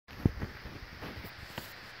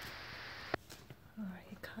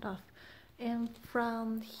cut off. And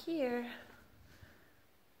from here,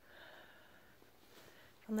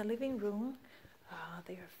 from the living room,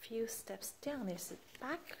 there are a few steps down. There's a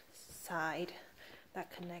back side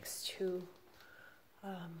that connects to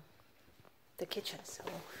the kitchen. So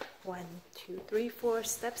 1, 2, 3, 4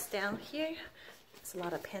 steps down here. There's a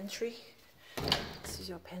lot of pantry. This is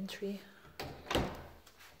your pantry.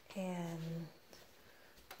 And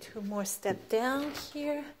 2 more steps down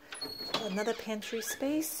here. Another pantry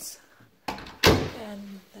space.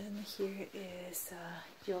 And then here is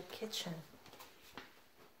your kitchen.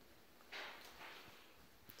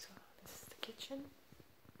 So this is the kitchen.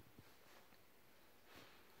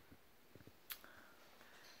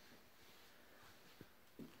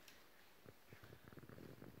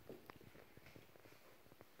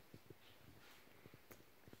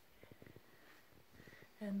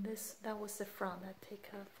 And that was the front. I take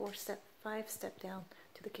a 5 step down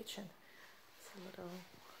to the kitchen. It's a little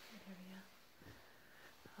area.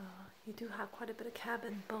 You do have quite a bit of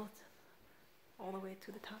cabin, both all the way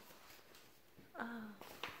to the top.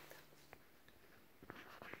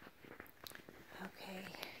 Okay.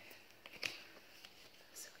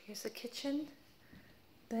 So here's the kitchen.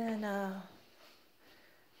 Then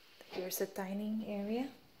here's the dining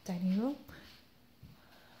room.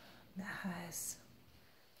 That has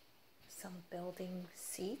some building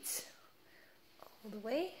seats all the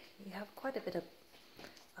way. You have quite a bit of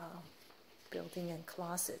building and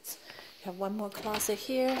closets. You have one more closet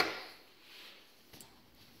here,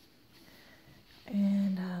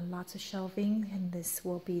 and lots of shelving. And this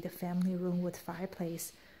will be the family room with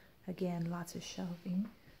fireplace. Again, lots of shelving.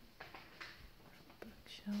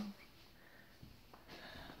 Bookshelf.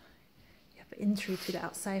 You have an entry to the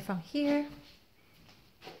outside from here.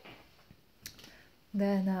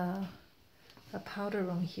 Then a powder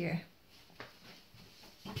room here.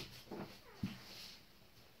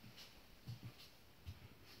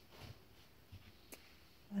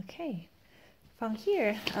 Okay, from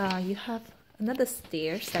here you have another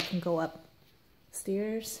stairs that can go up.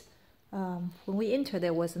 Stairs. When we enter,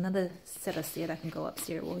 there was another set of stairs that can go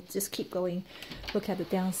upstairs. We'll just keep going. Look at the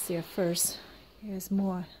downstairs first. Here's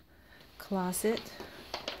more closet.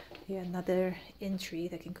 Here another entry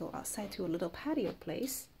that can go outside to a little patio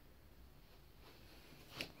place.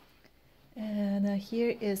 And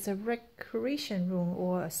here is a recreation room,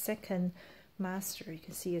 or a second master. You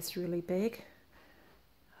can see it's really big.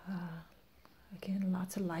 Again,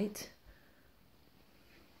 lots of light.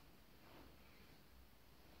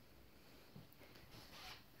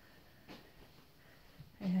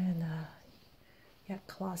 And you have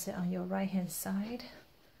closet on your right hand side.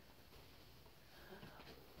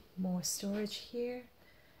 More storage here.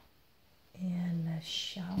 And a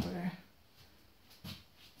shower.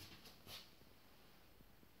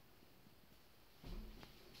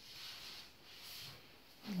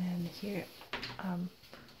 And here,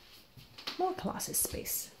 more closet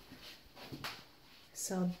space.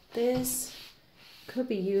 So this could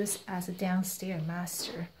be used as a downstairs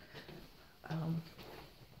master.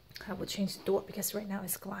 I will change the door because right now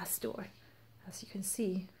it's glass door, as you can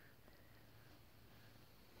see.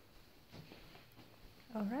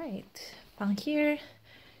 All right, from here,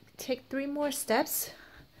 take 3 more steps,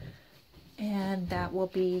 and that will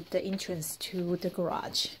be the entrance to the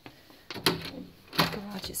garage. The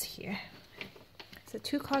garage is here. It's a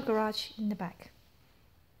 2-car garage in the back.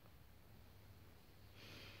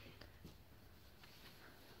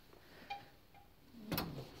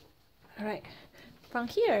 All right, from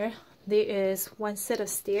here, there is 1 set of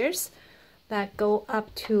stairs that go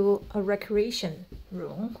up to a recreation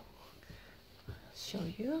room. I'll show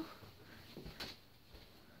you.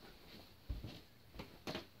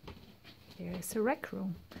 There is a rec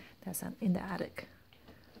room that's in the attic.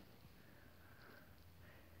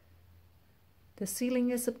 The ceiling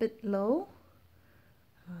is a bit low,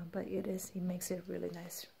 but it makes it a really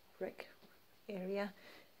nice rec area.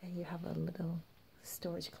 And you have a little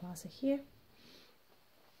storage closet here.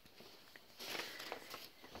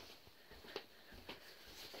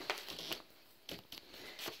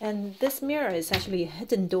 And this mirror is actually a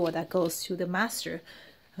hidden door that goes to the master.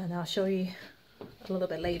 And I'll show you a little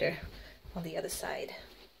bit later on the other side.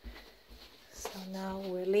 So now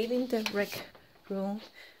we're leaving the rec room.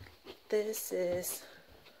 This is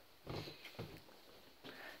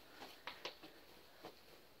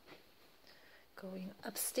going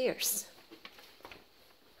upstairs.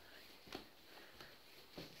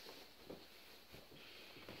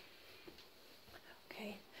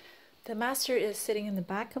 Okay, the master is sitting in the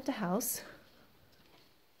back of the house.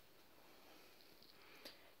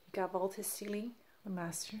 You got vaulted ceiling, the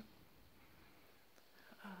master.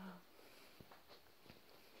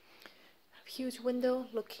 huge window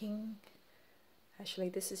looking, actually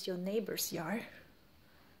this is your neighbor's yard.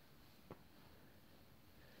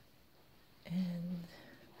 And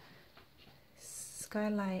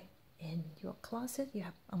skylight in your closet you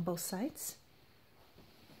have on both sides.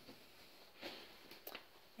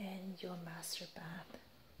 And your master bath.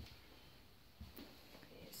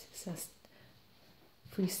 This is a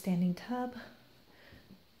freestanding tub,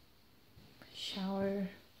 shower,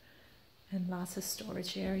 and lots of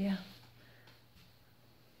storage area.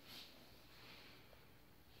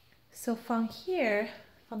 So from here,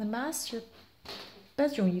 from the master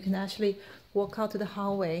bedroom, you can actually walk out to the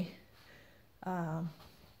hallway to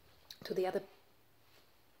the other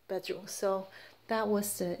bedroom. So that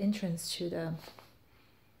was the entrance to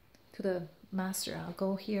the master. I'll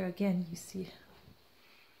go here again. You see,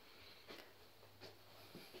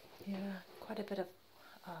 quite a bit of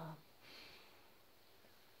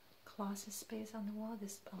closet space on the wall.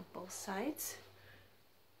 This on both sides.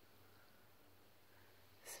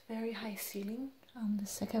 It's very high ceiling on the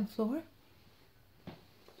second floor.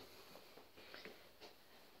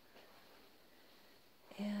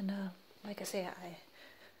 And like I say,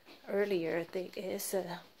 earlier there is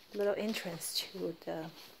a little entrance to the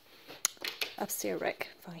upstairs rack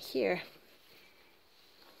from here.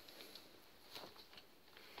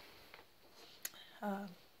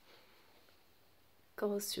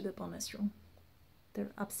 Goes to the bonus room, the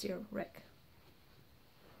upstairs rack.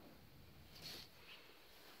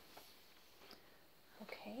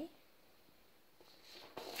 Okay.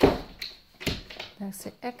 That's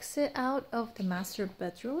the exit out of the master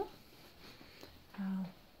bedroom. Like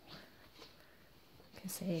I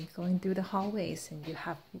say, going through the hallways, and you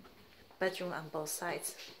have bedroom on both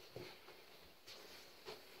sides.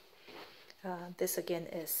 This again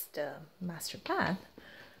is the master bath.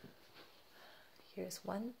 Here's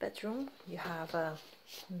one bedroom. You have a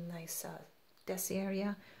nice desk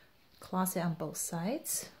area, closet on both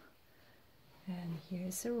sides, and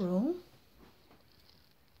here's a room.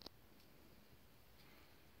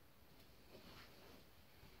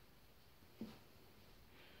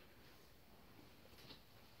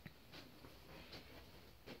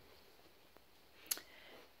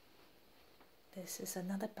 This is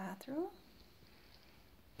another bathroom.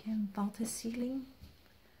 Again, vaulted ceiling,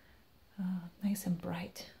 nice and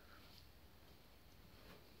bright.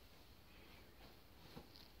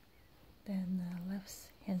 Then left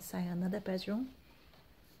hand side, another bedroom.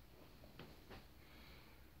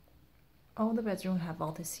 All the bedrooms have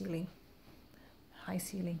vaulted ceiling, high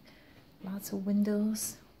ceiling, lots of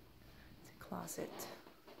windows. It's a closet.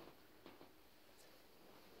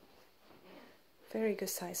 Very good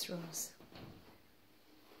sized rooms.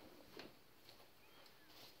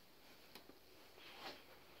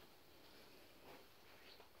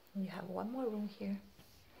 You have one more room here.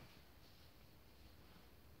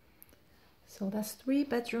 So that's 3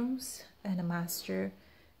 bedrooms and a master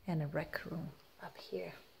and a rec room up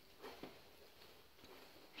here.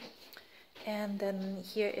 And then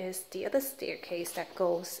here is the other staircase that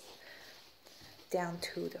goes down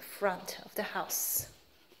to the front of the house.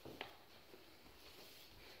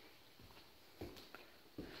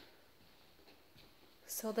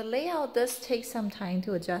 So the layout does take some time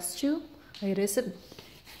to adjust to. It is a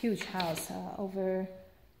huge house,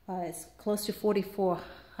 it's close to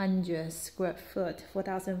 4,400 square foot,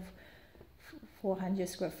 4,400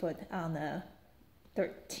 square foot on a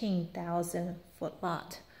 13,000 foot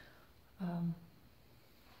lot.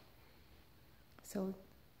 So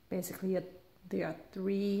basically there are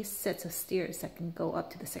 3 sets of stairs that can go up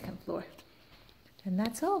to the second floor. And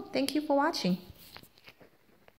that's all. Thank you for watching.